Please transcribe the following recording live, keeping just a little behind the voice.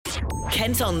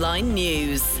Kent Online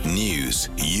News. News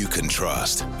you can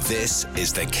trust. This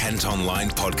is the Kent Online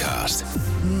Podcast.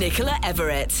 Nicola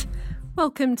Everett.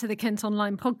 Welcome to the Kent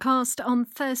Online Podcast on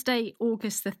Thursday,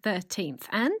 August the 13th,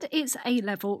 and it's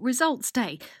A-Level Results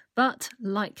Day. But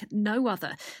like no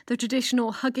other, the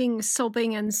traditional hugging,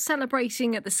 sobbing and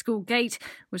celebrating at the school gate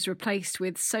was replaced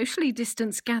with socially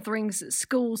distanced gatherings at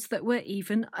schools that were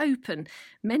even open.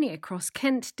 Many across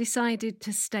Kent decided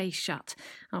to stay shut.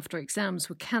 After exams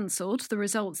were cancelled, the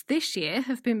results this year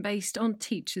have been based on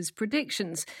teachers'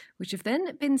 predictions, which have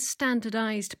then been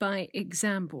standardised by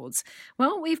exam boards.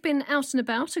 Well, we've been out and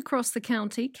about across the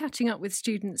county, catching up with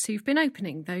students who've been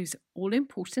opening those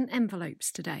all-important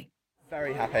envelopes today.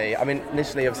 Very happy. I mean,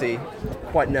 initially, obviously,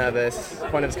 quite nervous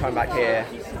coming back here,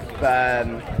 but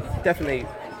definitely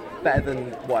better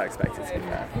than what I expected, to be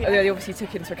fair. They obviously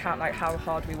took into account like how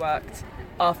hard we worked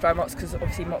after our mocks, because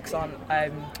obviously mocks aren't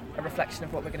a reflection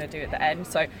of what we're going to do at the end.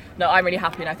 So no, I'm really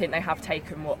happy, and I think they have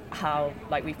taken how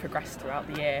we've progressed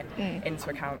throughout the year into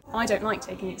account. I don't like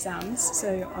taking exams,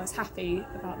 so I was happy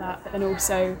about that. But then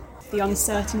also the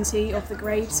uncertainty of the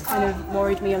grades kind of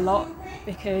worried me a lot,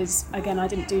 because again I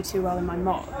didn't do too well in my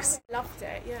mocks. Loved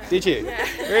it, yeah. Did you?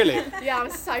 Yeah. Really? Yeah, I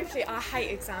was so pleased. I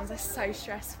hate exams, they're so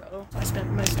stressful. I spent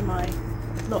most of my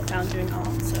lockdown doing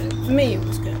art, so for me it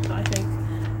was good, but I think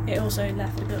it also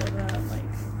left a bit of a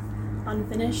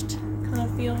unfinished kind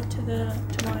of feel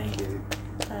to my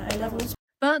A-levels.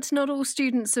 But not all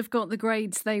students have got the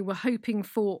grades they were hoping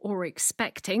for or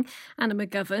expecting. Anna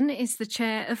McGovern is the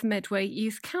chair of Medway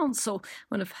Youth Council.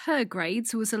 One of her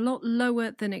grades was a lot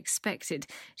lower than expected.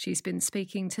 She's been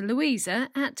speaking to Louisa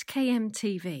at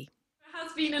KMTV. It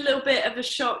has been a little bit of a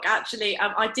shock, actually.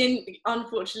 I didn't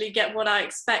unfortunately get what I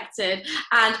expected,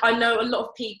 and I know a lot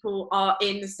of people are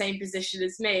in the same position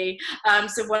as me,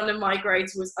 so one of my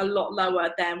grades was a lot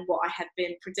lower than what I had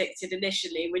been predicted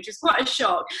initially, which was quite a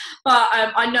shock. But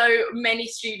I know many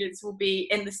students will be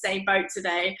in the same boat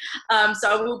today,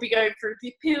 so I will be going through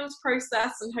the appeals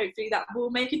process, and hopefully that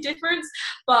will make a difference.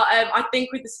 But I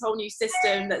think with this whole new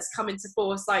system that's come into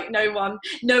force, no one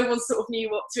sort of knew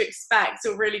what to expect,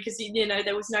 or really, because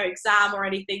there was no exam or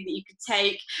anything that you could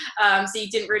take, so you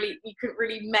couldn't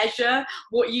really measure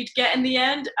what you'd get in the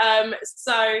end.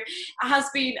 So it has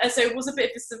been. So it was a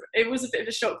bit of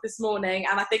a shock this morning,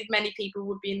 and I think many people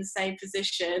would be in the same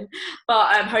position.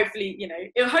 But hopefully,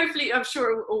 I'm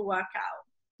sure it will all work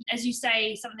out. As you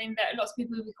say, something that lots of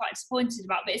people will be quite disappointed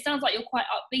about, but it sounds like you're quite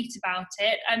upbeat about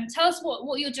it. Tell us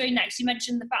what you're doing next. You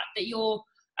mentioned the fact that you're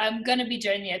going to be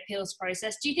doing the appeals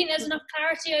process. Do you think there's enough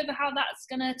clarity over how that's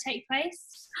going to take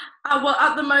place? Well,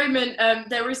 at the moment,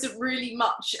 there isn't really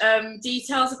much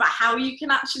details about how you can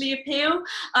actually appeal.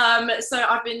 So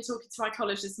I've been talking to my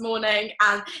college this morning,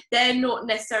 and they're not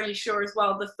necessarily sure as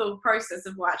well the full process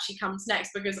of what actually comes next,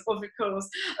 because of course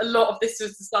a lot of this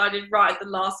was decided right at the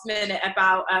last minute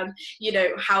about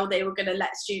how they were going to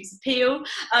let students appeal.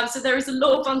 So there is a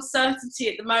lot of uncertainty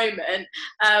at the moment,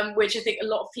 which I think a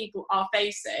lot of people are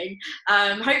facing.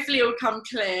 Hopefully it will come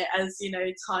clear as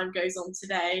time goes on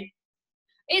today.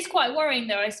 It's quite worrying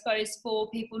though, I suppose, for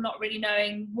people not really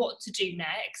knowing what to do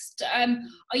next.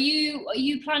 Are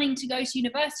you planning to go to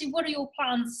university? What are your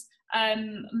plans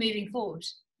moving forward?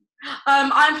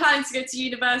 I'm planning to go to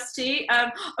university.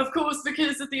 Of course,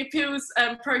 because of the appeals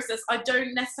process, I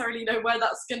don't necessarily know where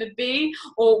that's going to be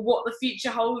or what the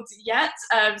future holds yet.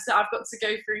 So I've got to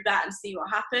go through that and see what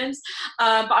happens.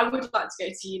 But I would like to go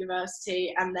to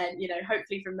university, and then,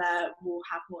 hopefully from there we'll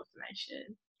have more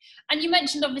information. And you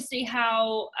mentioned obviously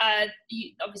how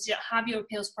you obviously don't have your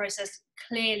appeals process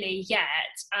clearly yet,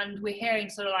 and we're hearing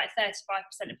sort of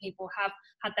 35% of people have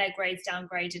had their grades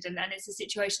downgraded, and it's a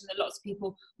situation that lots of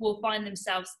people will find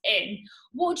themselves in.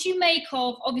 What do you make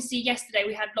of, obviously yesterday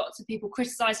we had lots of people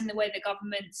criticising the way the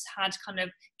government's had kind of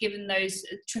given those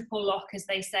triple lock, as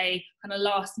they say, kind of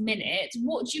last minute.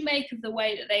 What do you make of the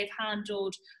way that they've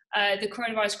handled the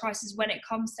coronavirus crisis when it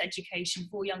comes to education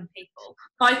for young people?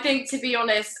 I think, to be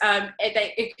honest,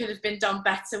 it could have been done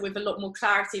better with a lot more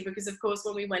clarity, because of course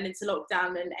when we went into lockdown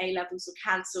and A-levels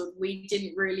were cancelled, we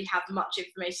didn't really have much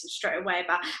information straight away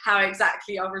about how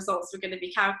exactly our results were going to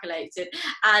be calculated.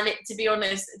 And to be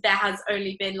honest, there has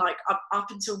only been up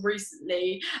until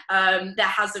recently, there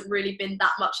hasn't really been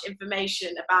that much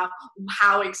information about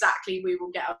how exactly we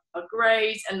will get our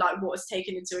grades and what was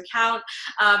taken into account.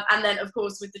 And then of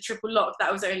course with the triple lock,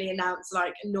 that was only announced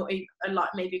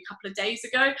maybe a couple of days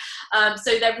ago.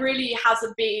 So there really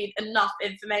hasn't been enough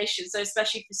information. So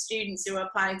especially for students who are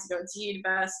planning to go into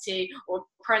university or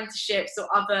apprenticeships or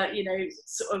other,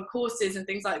 sort of courses and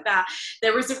things like that,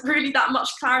 there isn't really that much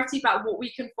clarity about what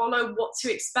we can follow, what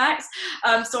to expect.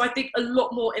 So I think a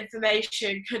lot more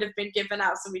information could have been given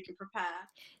out so we can prepare.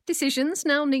 Decisions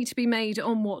now need to be made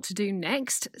on what to do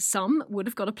next. Some would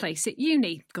have got a place at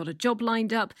uni, got a job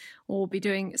lined up, or be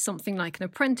doing something like an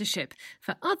apprenticeship.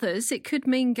 For others, it could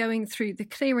mean going through the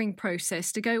clearing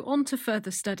process to go on to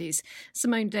further studies.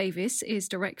 Simone Davis is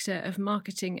Director of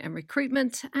Marketing and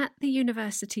Recruitment at the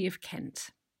University of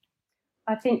Kent.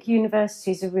 I think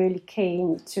universities are really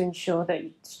keen to ensure that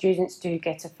students do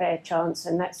get a fair chance,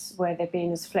 and that's where they're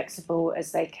being as flexible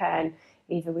as they can,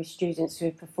 either with students who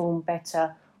have performed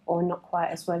better or not quite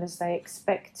as well as they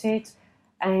expected.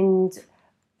 And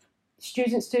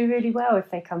students do really well if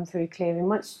they come through clearing.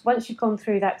 Once you've gone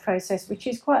through that process, which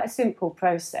is quite a simple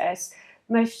process,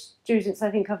 most students I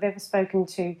think I've ever spoken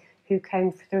to who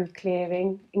came through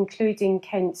clearing, including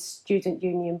Kent's Student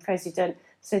Union President,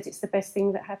 said it's the best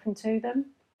thing that happened to them.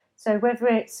 So whether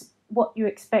it's what you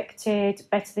expected,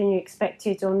 better than you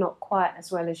expected, or not quite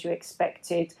as well as you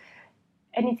expected,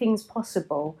 anything's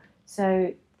possible.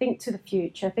 So think to the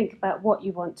future, think about what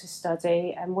you want to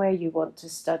study and where you want to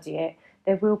study it.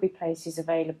 There will be places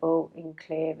available in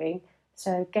clearing.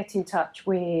 So get in touch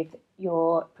with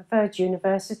your preferred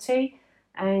university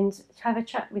and have a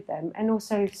chat with them, and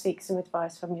also seek some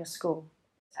advice from your school.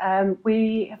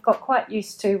 We have got quite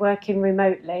used to working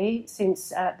remotely since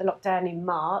the lockdown in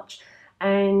March,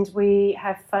 and we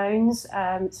have phones,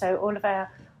 so all of our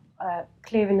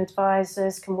clearing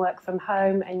advisors can work from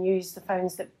home and use the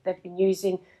phones that they've been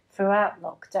using throughout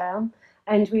lockdown.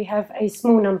 And we have a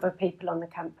small number of people on the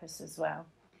campus as well.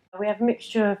 We have a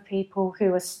mixture of people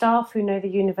who are staff who know the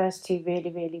university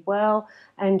really, really well,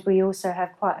 and we also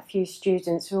have quite a few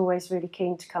students who are always really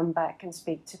keen to come back and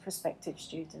speak to prospective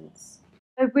students.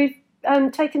 So we've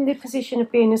taken the position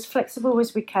of being as flexible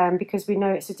as we can, because we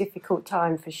know it's a difficult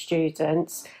time for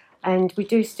students, and we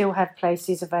do still have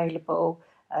places available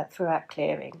throughout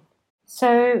clearing.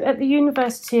 So at the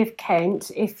University of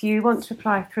Kent, if you want to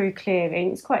apply through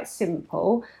clearing, it's quite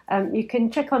simple. You can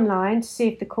check online to see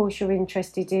if the course you're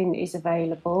interested in is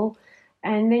available,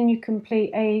 and then you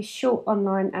complete a short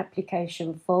online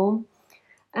application form.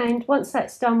 And once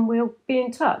that's done, we'll be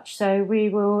in touch. So we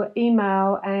will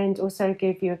email and also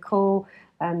give you a call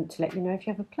to let you know if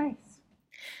you have a place.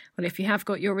 Well, if you have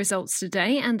got your results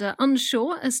today and are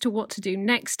unsure as to what to do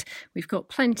next, we've got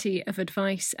plenty of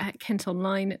advice at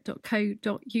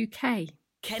kentonline.co.uk.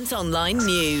 Kent Online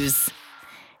News.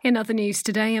 In other news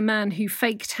today, a man who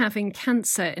faked having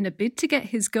cancer in a bid to get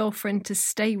his girlfriend to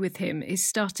stay with him is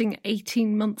starting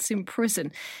 18 months in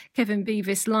prison. Kevin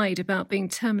Beavis lied about being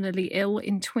terminally ill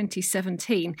in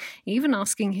 2017, even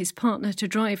asking his partner to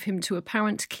drive him to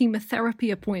apparent chemotherapy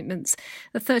appointments.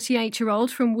 The 38-year-old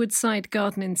from Woodside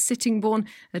Garden in Sittingbourne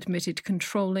admitted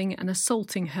controlling and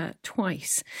assaulting her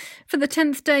twice. For the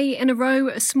 10th day in a row,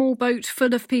 a small boat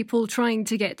full of people trying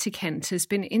to get to Kent has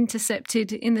been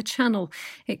intercepted in the Channel.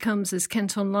 It comes as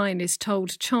Kent Online is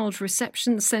told child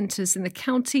reception centres in the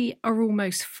county are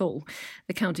almost full.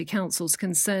 The county council's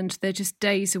concerned they're just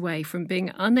days away from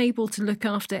being unable to look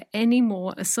after any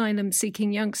more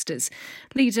asylum-seeking youngsters.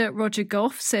 Leader Roger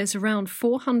Goff says around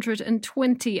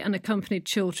 420 unaccompanied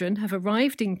children have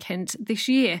arrived in Kent this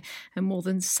year, and more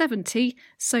than 70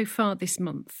 so far this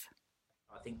month.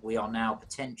 I think we are now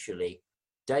potentially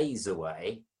days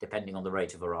away, depending on the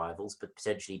rate of arrivals, but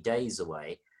potentially days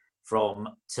away from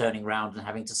turning around and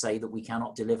having to say that we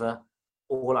cannot deliver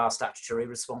all our statutory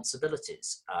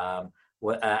responsibilities.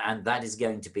 And that is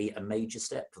going to be a major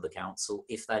step for the council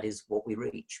if that is what we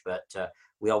reach. But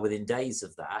we are within days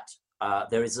of that.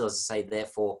 There is, as I say,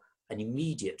 therefore, an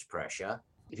immediate pressure.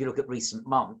 If you look at recent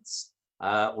months,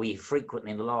 we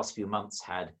frequently in the last few months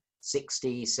had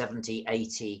 60, 70,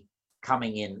 80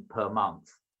 coming in per month.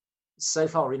 So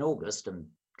far in August, and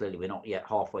clearly we're not yet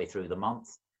halfway through the month,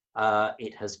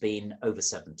 it has been over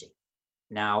 70.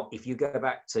 Now, if you go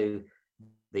back to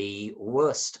the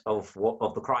worst of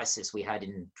the crisis we had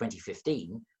in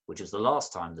 2015, which was the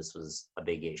last time this was a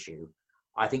big issue,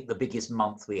 I think the biggest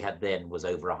month we had then was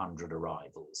over 100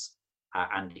 arrivals.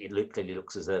 And it clearly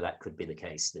looks as though that could be the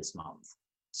case this month.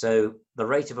 So the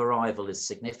rate of arrival is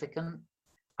significant,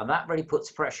 and that really puts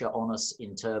pressure on us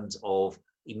in terms of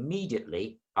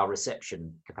immediately our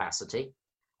reception capacity.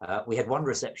 We had one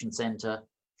reception centre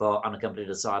for unaccompanied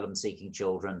asylum-seeking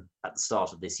children at the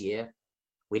start of this year.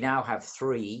 We now have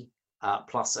 3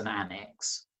 plus an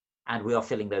annex, and we are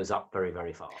filling those up very,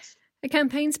 very fast. A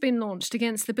campaign's been launched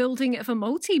against the building of a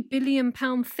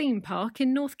multi-billion-pound theme park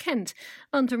in North Kent.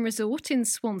 London Resort in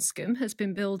Swanscombe has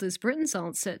been billed as Britain's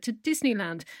answer to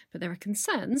Disneyland, but there are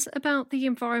concerns about the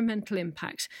environmental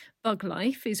impact. Bug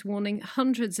Life is warning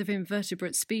hundreds of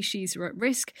invertebrate species are at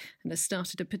risk and has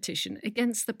started a petition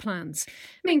against the plans.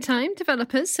 Meantime,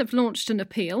 developers have launched an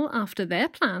appeal after their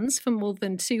plans for more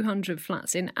than 200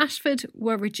 flats in Ashford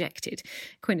were rejected.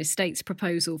 Quinn Estate's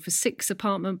proposal for 6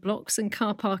 apartment blocks and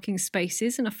car parking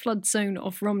spaces in a flood zone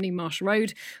off Romney Marsh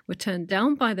Road were turned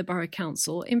down by the Borough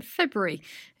Council in February.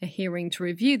 A hearing to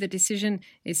review the decision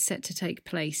is set to take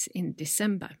place in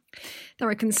December. There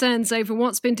are concerns over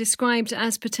what's been described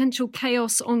as potential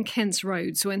chaos on Kent's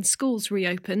roads when schools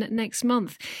reopen next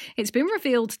month. It's been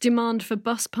revealed demand for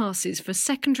bus passes for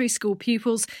secondary school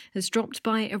pupils has dropped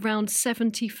by around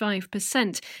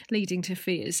 75%, leading to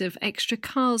fears of extra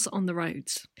cars on the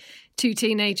roads. 2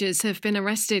 teenagers have been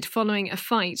arrested following a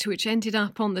fight which ended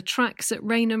up on the tracks at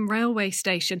Rainham railway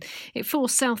station. It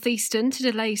forced South Eastern to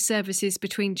delay services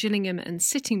between Gillingham and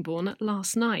Sittingbourne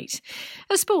last night.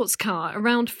 A sports car,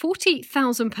 around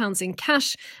 £40,000 in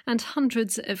cash and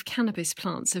hundreds of cannabis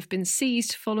plants have been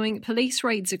seized following police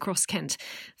raids across Kent.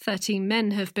 13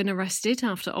 men have been arrested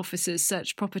after officers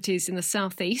searched properties in the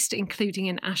South East, including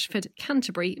in Ashford,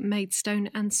 Canterbury,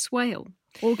 Maidstone and Swale.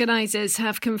 Organisers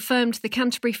have confirmed the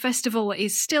Canterbury Festival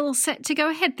is still set to go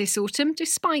ahead this autumn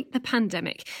despite the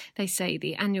pandemic. They say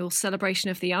the annual celebration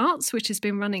of the arts, which has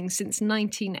been running since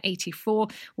 1984,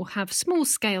 will have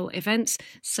small-scale events,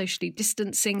 socially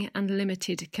distancing and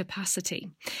limited capacity.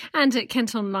 And at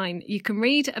Kent Online, you can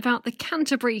read about the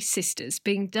Canterbury Sisters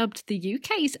being dubbed the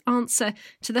UK's answer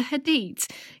to the Hadids.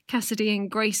 Cassidy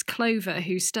and Grace Clover,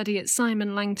 who study at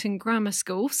Simon Langton Grammar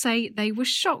School, say they were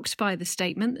shocked by the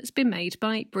statement that's been made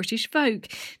by British Vogue.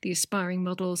 The aspiring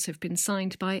models have been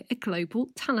signed by a global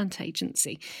talent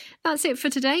agency. That's it for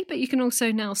today, but you can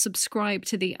also now subscribe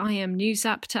to the IM News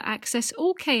app to access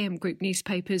all KM Group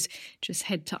newspapers. Just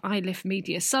head to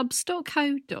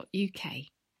ilifmediasubs.co.uk.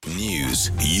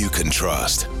 News you can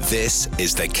trust. This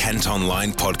is the Kent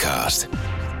Online Podcast.